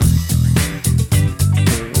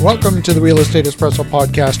Welcome to the Real Estate Espresso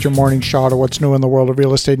Podcast, your morning shot of what's new in the world of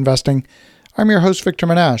real estate investing. I'm your host, Victor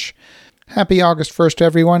Menashe. Happy August 1st to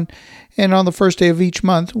everyone, and on the first day of each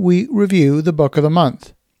month, we review the book of the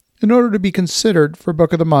month. In order to be considered for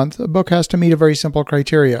book of the month, a book has to meet a very simple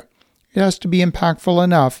criteria. It has to be impactful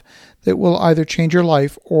enough that it will either change your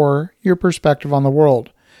life or your perspective on the world.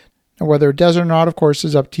 Now, whether it does or not, of course,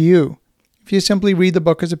 is up to you. If you simply read the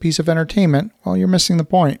book as a piece of entertainment, well, you're missing the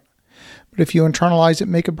point. But if you internalize it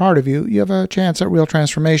and make it part of you, you have a chance at real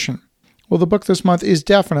transformation. Well, the book this month is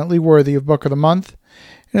definitely worthy of Book of the Month,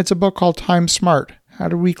 and it's a book called Time Smart, How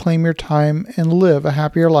to Reclaim Your Time and Live a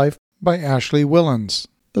Happier Life by Ashley Whillans.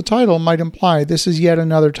 The title might imply this is yet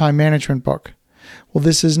another time management book. Well,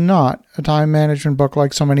 this is not a time management book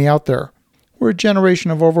like so many out there. We're a generation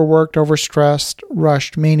of overworked, overstressed,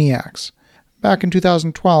 rushed maniacs. Back in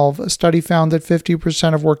 2012, a study found that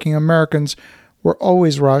 50% of working Americans were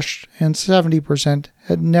always rushed and 70%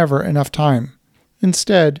 had never enough time.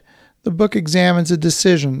 Instead, the book examines the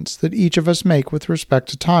decisions that each of us make with respect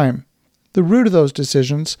to time. The root of those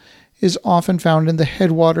decisions is often found in the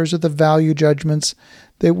headwaters of the value judgments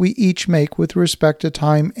that we each make with respect to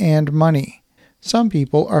time and money. Some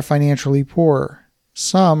people are financially poor,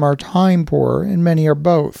 some are time poor, and many are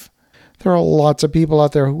both. There are lots of people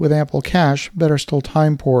out there with ample cash but are still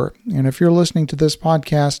time poor, and if you're listening to this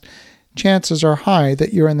podcast, chances are high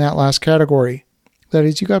that you're in that last category. That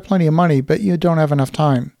is, you got plenty of money, but you don't have enough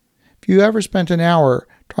time. If you ever spent an hour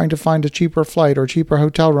trying to find a cheaper flight or cheaper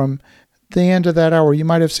hotel room, at the end of that hour, you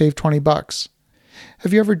might have saved $20.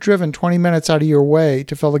 Have you ever driven 20 minutes out of your way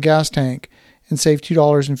to fill the gas tank and saved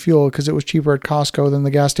 $2 in fuel because it was cheaper at Costco than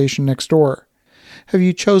the gas station next door? Have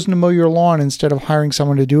you chosen to mow your lawn instead of hiring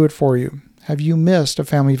someone to do it for you? Have you missed a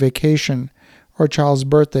family vacation or a child's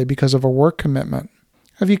birthday because of a work commitment?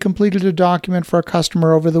 Have you completed a document for a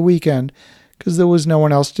customer over the weekend because there was no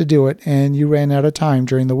one else to do it and you ran out of time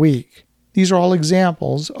during the week? These are all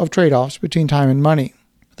examples of trade-offs between time and money.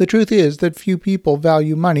 The truth is that few people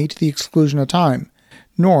value money to the exclusion of time,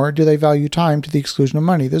 nor do they value time to the exclusion of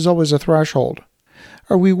money. There's always a threshold.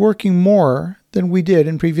 Are we working more than we did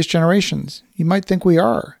in previous generations? You might think we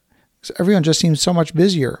are, because everyone just seems so much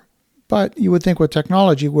busier. But you would think with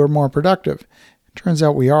technology we're more productive. It turns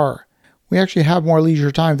out we are. We actually have more leisure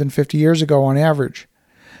time than 50 years ago on average.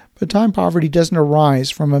 But time poverty doesn't arise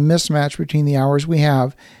from a mismatch between the hours we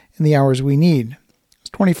have and the hours we need. It's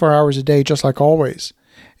 24 hours a day just like always.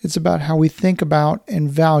 It's about how we think about and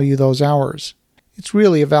value those hours. It's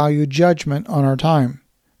really a value judgment on our time.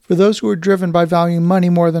 For those who are driven by valuing money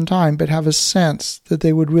more than time but have a sense that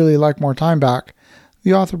they would really like more time back,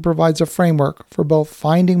 the author provides a framework for both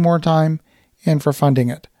finding more time and for funding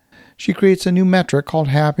it. She creates a new metric called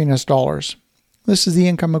happiness dollars. This is the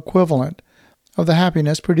income equivalent of the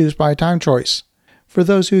happiness produced by a time choice. For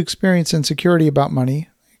those who experience insecurity about money,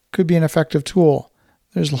 it could be an effective tool.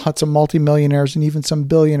 There's lots of multimillionaires and even some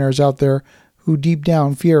billionaires out there who deep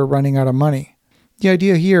down fear running out of money. The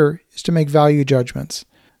idea here is to make value judgments.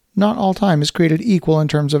 Not all time is created equal in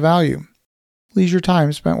terms of value. Leisure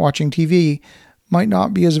time spent watching TV might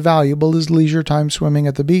not be as valuable as leisure time swimming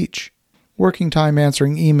at the beach. Working time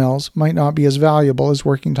answering emails might not be as valuable as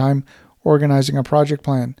working time organizing a project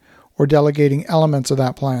plan or delegating elements of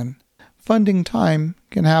that plan. Funding time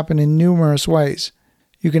can happen in numerous ways.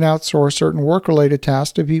 You can outsource certain work-related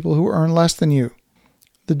tasks to people who earn less than you.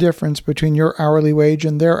 The difference between your hourly wage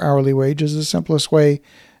and their hourly wage is the simplest way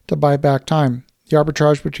to buy back time, the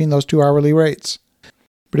arbitrage between those two hourly rates.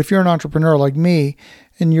 But if you're an entrepreneur like me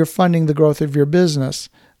and you're funding the growth of your business,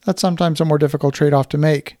 that's sometimes a more difficult trade-off to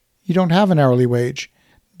make. You don't have an hourly wage.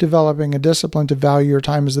 Developing a discipline to value your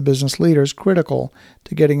time as the business leader is critical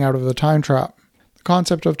to getting out of the time trap. The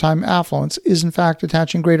concept of time affluence is in fact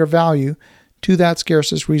attaching greater value to that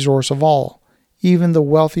scarcest resource of all. Even the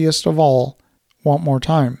wealthiest of all want more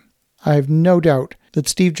time. I have no doubt that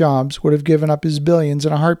Steve Jobs would have given up his billions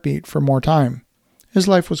in a heartbeat for more time. His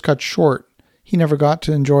life was cut short. He never got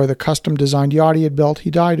to enjoy the custom-designed yacht he had built.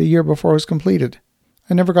 He died a year before it was completed.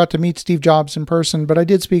 I never got to meet Steve Jobs in person, but I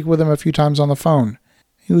did speak with him a few times on the phone.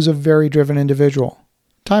 He was a very driven individual.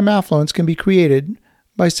 Time affluence can be created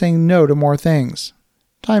by saying no to more things.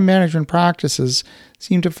 Time management practices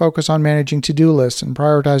seem to focus on managing to-do lists and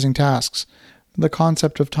prioritizing tasks. The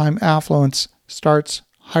concept of time affluence starts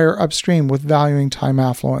higher upstream with valuing time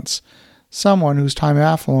affluence. Someone who's time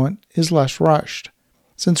affluent is less rushed.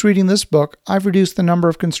 Since reading this book, I've reduced the number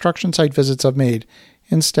of construction site visits I've made.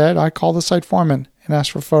 Instead, I call the site foreman and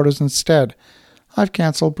ask for photos instead. I've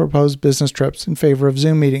canceled proposed business trips in favor of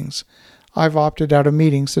Zoom meetings. I've opted out of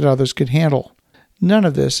meetings that others could handle. None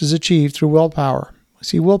of this is achieved through willpower.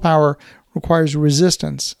 See, willpower requires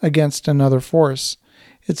resistance against another force.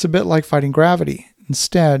 It's a bit like fighting gravity.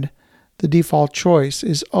 Instead, the default choice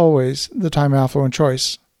is always the time affluent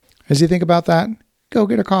choice. As you think about that, go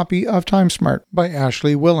get a copy of Time Smart by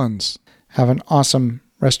Ashley Whillans. Have an awesome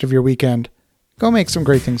rest of your weekend. Go make some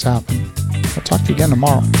great things happen. I'll talk to you again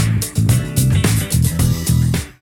tomorrow.